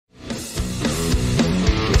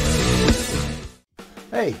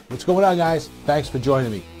Hey, what's going on, guys? Thanks for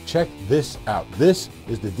joining me. Check this out. This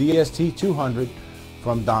is the Dst200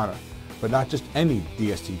 from Donner, but not just any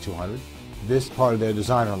Dst200. This part of their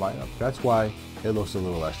designer lineup. That's why it looks a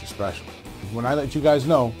little extra special. When I let you guys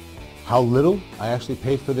know how little I actually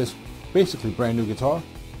paid for this basically brand new guitar,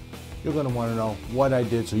 you're going to want to know what I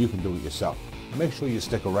did so you can do it yourself. Make sure you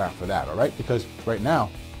stick around for that, all right? Because right now,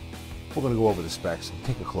 we're going to go over the specs and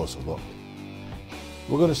take a closer look.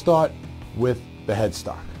 We're going to start with the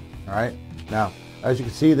headstock, all right? Now, as you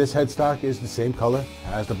can see, this headstock is the same color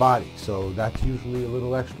as the body, so that's usually a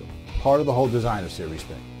little extra. Part of the whole designer series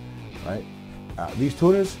thing, right? These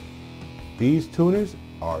tuners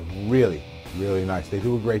are really, really nice. They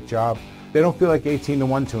do a great job. They don't feel like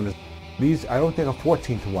 18-to-1 tuners. These, I don't think, are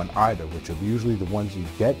 14-to-1 either, which are usually the ones you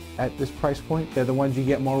get at this price point. They're the ones you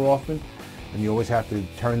get more often, and you always have to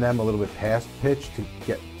turn them a little bit past pitch to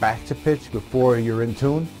get back to pitch before you're in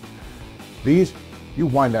tune. These, you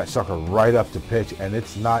wind that sucker right up to pitch, and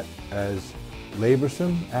it's not as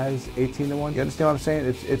laborsome as 18-to-1. You understand what I'm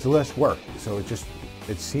saying? It's less work, so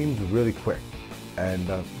it seems really quick, and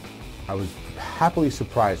I was happily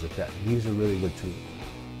surprised at that. These are really good tuners.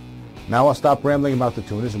 Now I'll stop rambling about the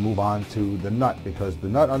tuners and move on to the nut, because the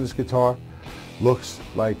nut on this guitar looks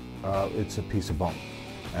like it's a piece of bone.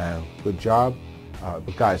 Good job.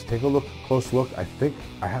 But guys, take a close look. I think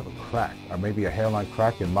I have a crack, or maybe a hairline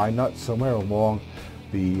crack in my nut somewhere along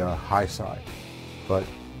the high side. But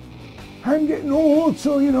I'm getting old,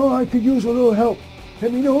 so you know I could use a little help.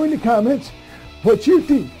 Let me know in the comments what you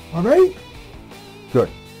think, all right?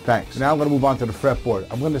 Good, thanks. Now I'm going to move on to the fretboard.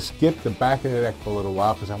 I'm going to skip the back of the neck for a little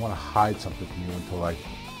while because I want to hide something from you until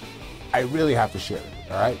I really have to share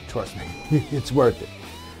it, all right? Trust me, it's worth it.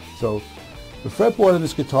 So, the fretboard on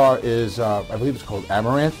this guitar is, I believe it's called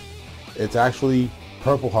Amaranth. It's actually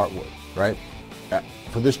purple heartwood, right?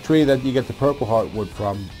 For this tree that you get the purple heartwood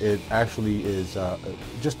from, it actually is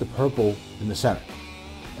just the purple in the center.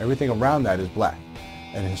 Everything around that is black.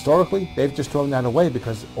 And historically, they've just thrown that away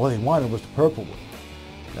because all they wanted was the purple wood.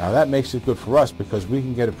 Now that makes it good for us because we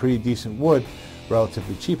can get a pretty decent wood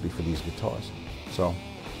relatively cheaply for these guitars. So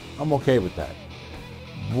I'm okay with that.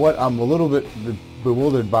 What I'm a little bit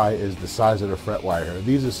bewildered by is the size of the fret wire here.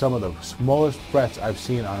 These are some of the smallest frets I've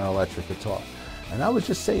seen on an electric guitar. And I was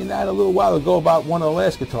just saying that a little while ago about one of the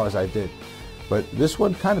last guitars I did. But this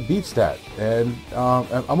one kind of beats that. And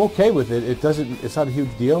I'm okay with it. It's not a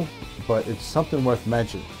huge deal, but it's something worth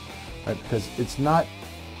mentioning. Right? Because it's not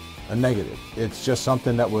a negative. It's just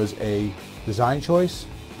something that was a design choice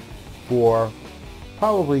for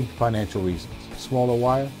probably financial reasons. Smaller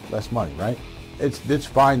wire, less money, right? It's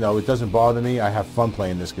fine though. It doesn't bother me. I have fun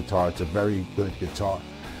playing this guitar. It's a very good guitar.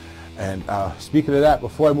 And speaking of that,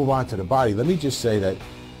 before I move on to the body, let me just say that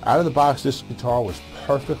out of the box, this guitar was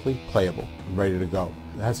perfectly playable and ready to go.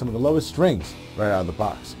 It had some of the lowest strings right out of the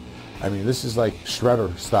box. I mean, this is like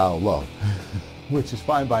shredder style low, which is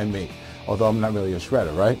fine by me, although I'm not really a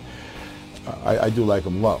shredder, right? I do like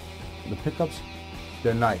them low. The pickups,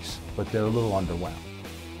 they're nice, but they're a little underwound.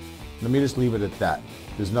 Let me just leave it at that.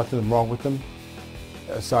 There's nothing wrong with them,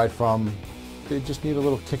 aside from they just need a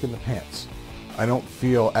little kick in the pants. I don't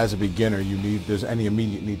feel as a beginner there's any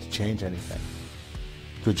immediate need to change anything.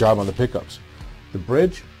 Good job on the pickups. The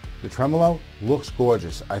bridge, the tremolo, looks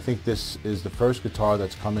gorgeous. I think this is the first guitar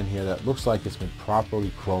that's come in here that looks like it's been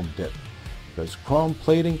properly chrome dipped. Because chrome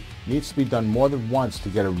plating needs to be done more than once to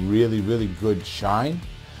get a really, really good shine.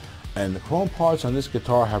 And the chrome parts on this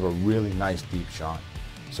guitar have a really nice deep shine.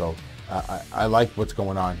 So I like what's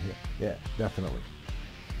going on here. Yeah, definitely.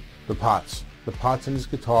 The pots in this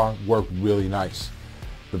guitar work really nice.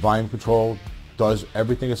 The volume control does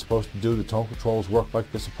everything it's supposed to do. The tone controls work like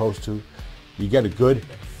they're supposed to. You get a good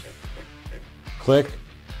click.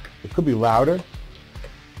 It could be louder,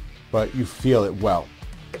 but you feel it well.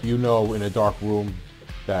 You know in a dark room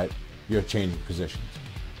that you're changing positions,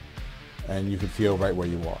 and you can feel right where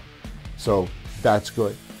you are. So that's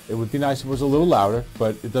good. It would be nice if it was a little louder,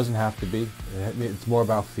 but it doesn't have to be. It's more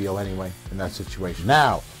about feel anyway in that situation.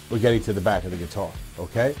 Now, we're getting to the back of the guitar,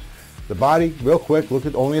 okay? The body, real quick, look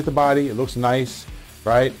only at the body. It looks nice,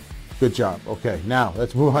 right? Good job. Okay, now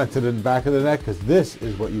let's move on to the back of the neck, because this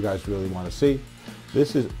is what you guys really want to see.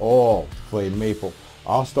 This is all flame maple.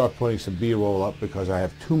 I'll start putting some B-roll up because I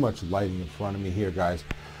have too much lighting in front of me here, guys,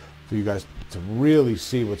 for you guys to really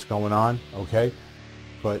see what's going on, okay?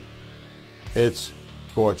 But it's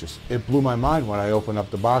gorgeous. It blew my mind when I opened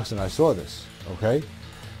up the box and I saw this, okay?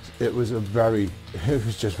 It was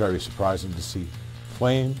just very surprising to see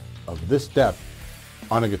flame of this depth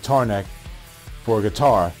on a guitar neck for a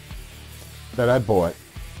guitar that I bought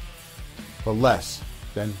for less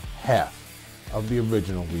than half of the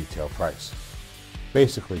original retail price.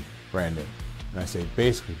 Basically brand new. And I say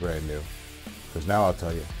basically brand new because now I'll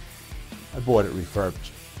tell you, I bought it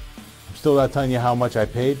refurbished. I'm still not telling you how much I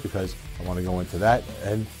paid because I want to go into that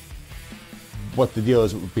and what the deal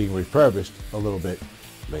is with being refurbished a little bit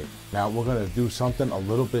later. Now we're going to do something a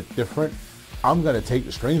little bit different. I'm going to take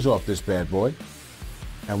the strings off this bad boy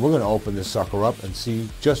and we're going to open this sucker up and see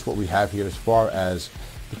just what we have here as far as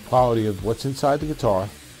the quality of what's inside the guitar,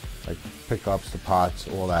 like the pickups, the pots,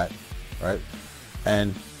 all that, right?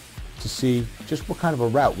 And to see just what kind of a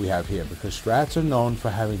route we have here, because Strats are known for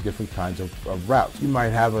having different kinds of routes. We might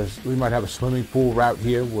have a swimming pool route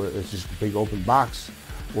here where it's just a big open box,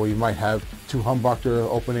 or you might have two humbucker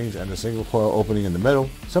openings and a single coil opening in the middle.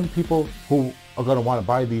 Some people who are going to want to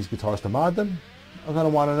buy these guitars to mod them are going to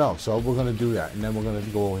want to know, so we're going to do that, and then we're going to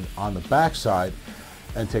go in on the back side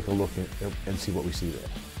and take a look and see what we see there,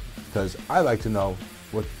 because I like to know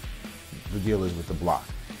what the deal is with the block.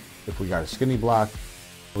 If we got a skinny block,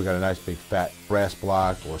 we got a nice big fat brass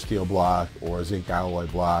block or steel block or a zinc alloy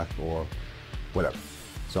block or whatever.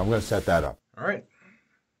 So I'm going to set that up. All right,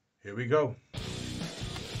 here we go.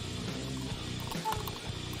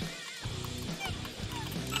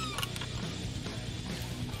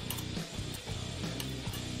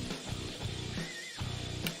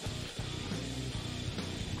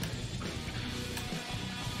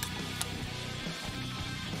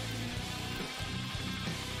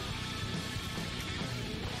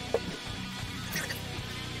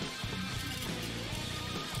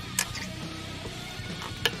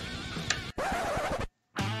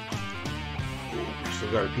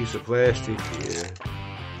 Still got a piece of plastic here.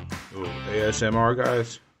 Ooh, ASMR,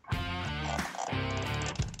 guys.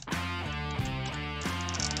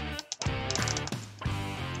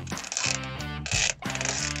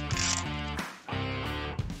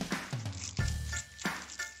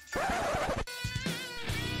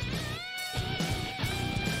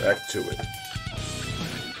 Back to it.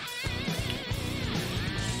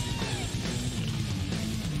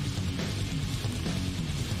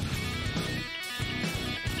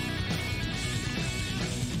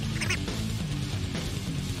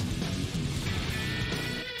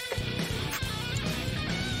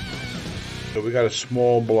 So we got a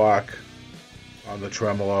small block on the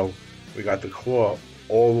tremolo. We got the claw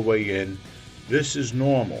all the way in. This is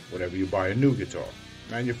normal whenever you buy a new guitar.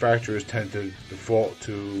 Manufacturers tend to default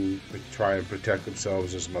to try and protect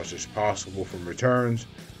themselves as much as possible from returns.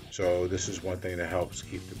 So this is one thing that helps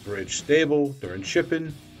keep the bridge stable during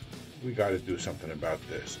shipping. We got to do something about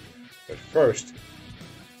this. But first,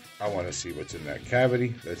 I want to see what's in that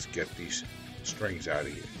cavity. Let's get these strings out of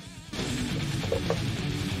here.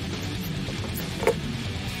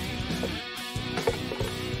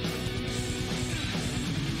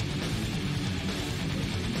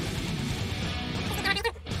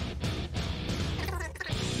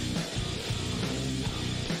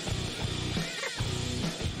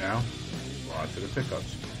 Now, we're on to the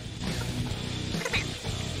pickups.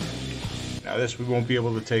 Now this we won't be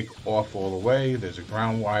able to take off all the way. There's a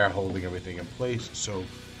ground wire holding everything in place, so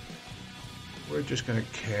we're just going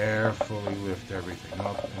to carefully lift everything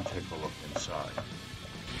up and take a look inside.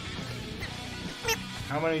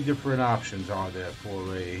 How many different options are there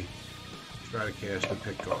for a Stratocaster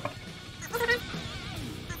pickup?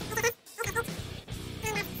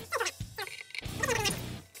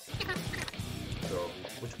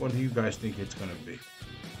 Which one do you guys think it's going to be?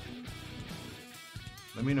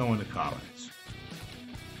 Let me know in the comments.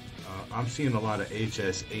 I'm seeing a lot of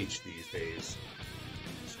HSH these days,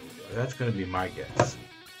 so that's going to be my guess.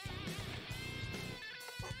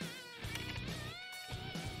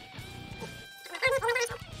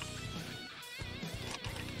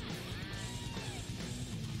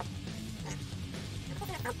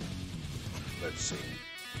 Let's see.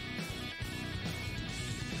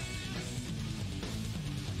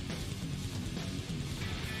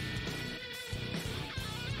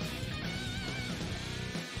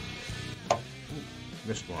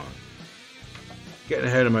 Missed one. Getting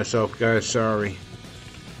ahead of myself, guys, sorry.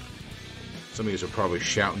 Some of you are probably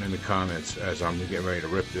shouting in the comments as I'm getting ready to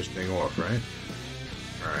rip this thing off, right?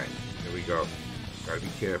 Alright, here we go. Gotta be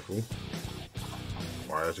careful.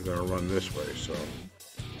 Wires are gonna run this way, so.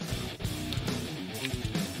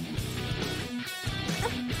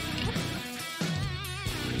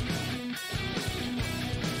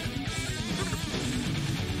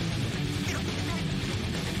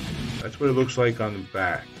 That's what it looks like on the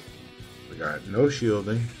back. We got no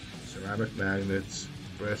shielding, ceramic magnets,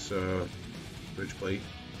 brass bridge plate,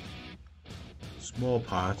 small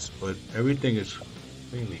pots, but everything is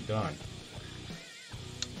cleanly done.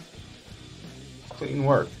 Clean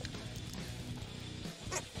work.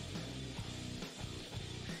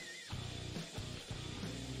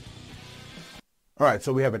 All right,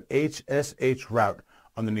 so we have an HSH route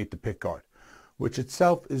underneath the pickguard, which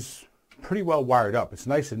itself is pretty well wired up. It's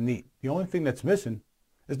nice and neat. The only thing that's missing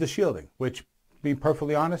is the shielding, which, being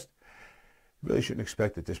perfectly honest, you really shouldn't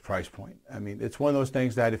expect at this price point. I mean, it's one of those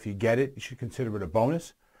things that if you get it, you should consider it a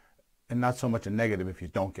bonus and not so much a negative if you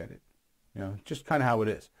don't get it. You know, just kind of how it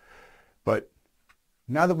is. But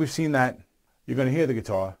now that we've seen that, you're going to hear the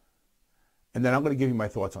guitar, and then I'm going to give you my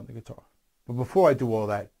thoughts on the guitar. But before I do all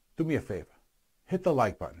that, do me a favor. Hit the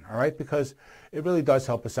like button, all right? Because it really does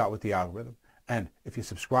help us out with the algorithm. And if you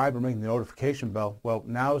subscribe and ring the notification bell, well,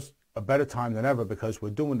 now's a better time than ever because we're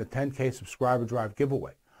doing the 10K subscriber drive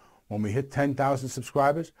giveaway. When we hit 10,000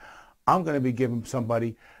 subscribers, I'm going to be giving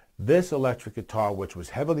somebody this electric guitar, which was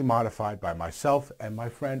heavily modified by myself and my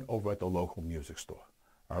friend over at the local music store.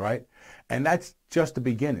 All right? And that's just the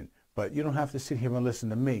beginning. But you don't have to sit here and listen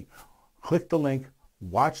to me. Click the link,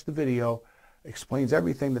 watch the video, explains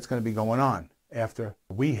everything that's going to be going on after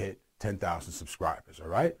we hit 10,000 subscribers. All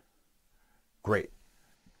right? Great.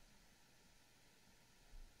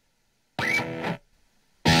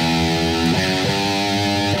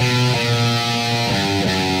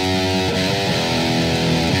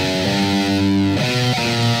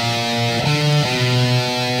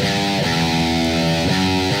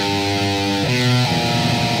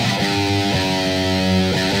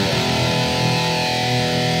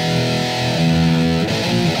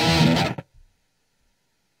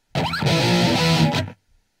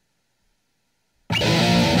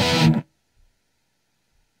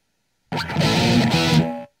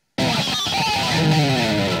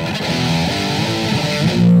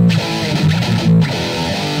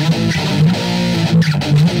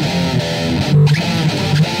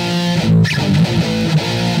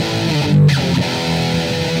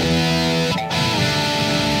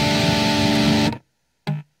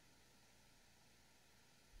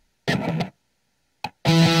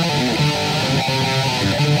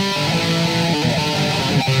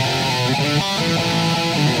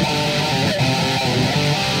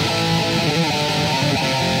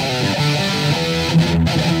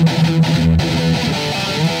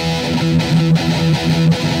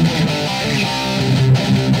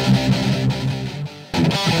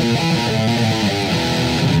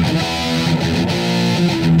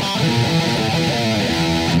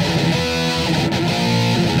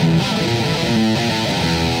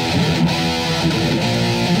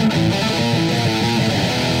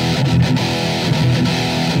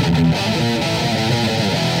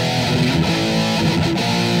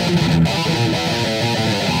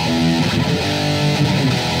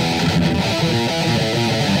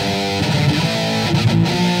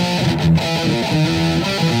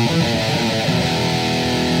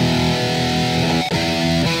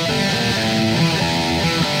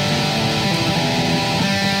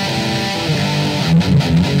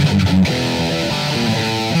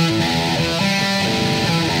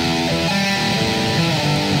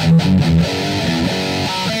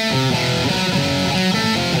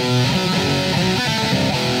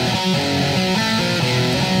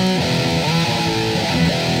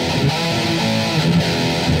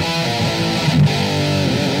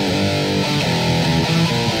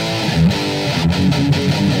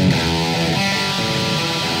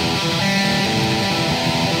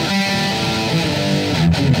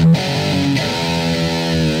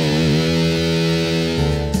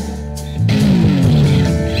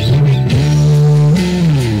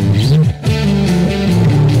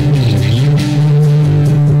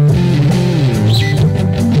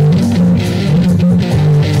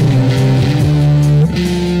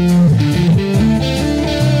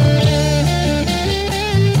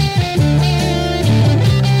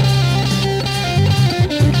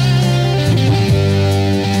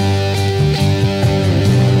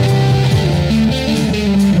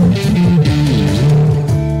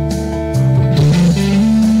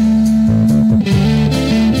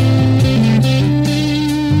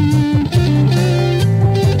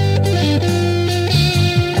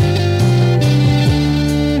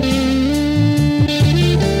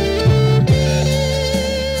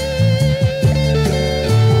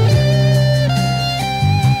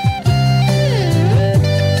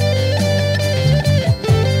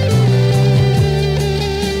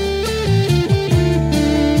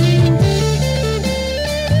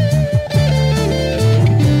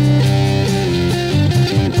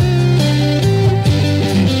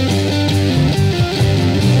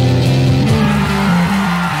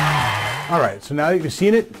 So now that you've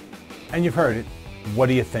seen it and you've heard it, what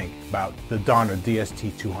do you think about the Donner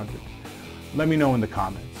DST200? Let me know in the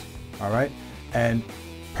comments, all right? And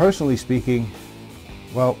personally speaking,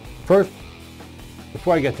 well, first,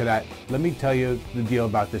 Before I get to that, let me tell you the deal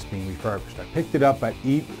about this being refurbished. I picked it up at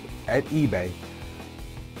eBay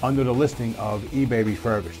under the listing of eBay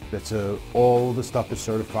refurbished. That's all the stuff is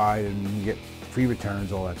certified and you get free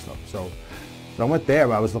returns, all that stuff. So I went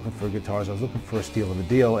there, I was looking for guitars, I was looking for a steal of a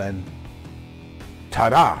deal, and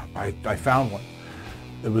ta-da, I found one.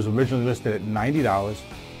 It was originally listed at $90,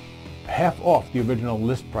 half off the original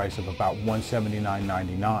list price of about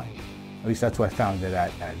 $179.99. At least that's what I found it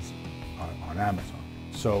at on Amazon.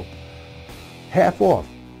 So half off,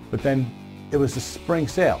 but then it was a spring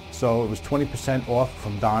sale, so it was 20% off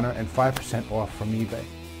from Donner and 5% off from eBay.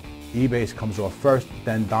 eBay's comes off first,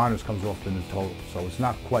 then Donner's comes off in the total, so it's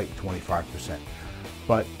not quite 25%.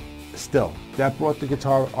 But still, that brought the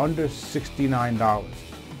guitar under $69,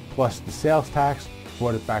 plus the sales tax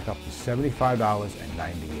brought it back up to $75.98.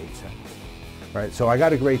 Right, so I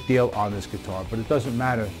got a great deal on this guitar, but it doesn't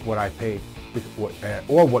matter what I paid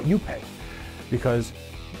or what you pay, because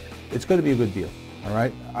it's going to be a good deal. All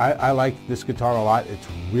right, I like this guitar a lot. It's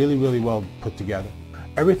really, really well put together.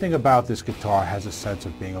 Everything about this guitar has a sense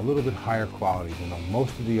of being a little bit higher quality than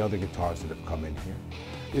most of the other guitars that have come in here.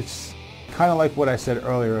 It's kind of like what I said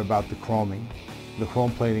earlier about the chroming, the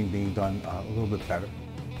chrome plating being done a little bit better.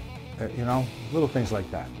 You know, little things like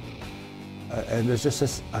that. And there's just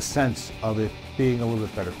a sense of it being a little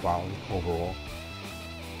bit better quality overall.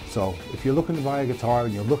 So if you're looking to buy a guitar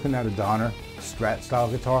and you're looking at a Donner Strat style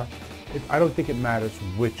guitar, I don't think it matters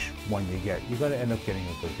which one you get. You're going to end up getting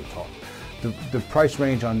a good guitar. The price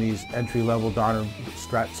range on these entry-level Donner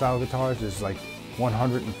Strat style guitars is like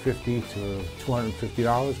 $150 to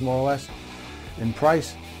 $250 more or less in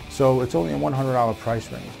price. So it's only a $100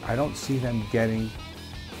 price range. I don't see them getting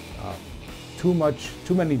too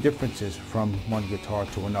many differences from one guitar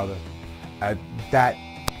to another at that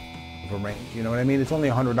of a range. You know what I mean? It's only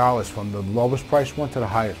 $100 from the lowest price one to the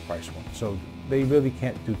highest price one. So they really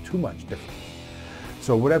can't do too much difference.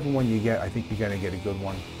 So whatever one you get, I think you're going to get a good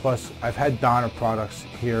one. Plus, I've had Donner products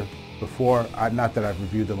here before. Not that I've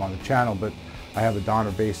reviewed them on the channel, but I have a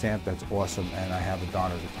Donner bass amp that's awesome, and I have a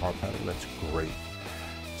Donner guitar pedal that's great.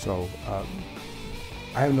 So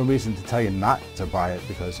I have no reason to tell you not to buy it,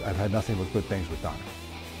 because I've had nothing but good things with Donner.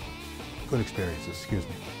 Good experiences, excuse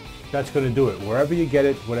me. That's going to do it. Wherever you get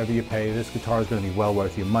it, whatever you pay, this guitar is going to be well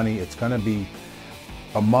worth your money. It's going to be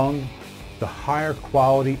among the higher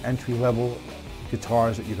quality entry-level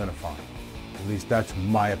guitars that you're going to find. At least that's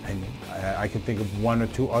my opinion. I can think of one or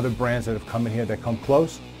two other brands that have come in here that come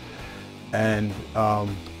close. And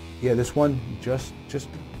yeah, this one just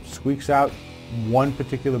squeaks out one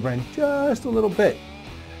particular brand just a little bit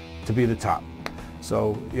to be the top.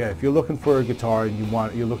 So yeah, if you're looking for a guitar and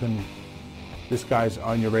you're looking, this guy's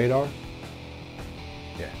on your radar,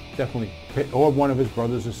 yeah, definitely, or one of his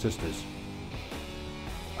brothers or sisters.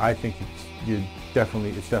 I think it's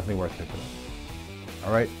definitely worth picking up.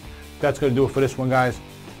 All right, that's going to do it for this one, guys.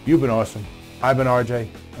 You've been awesome. I've been RJ.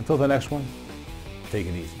 Until the next one, take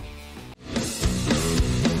it easy.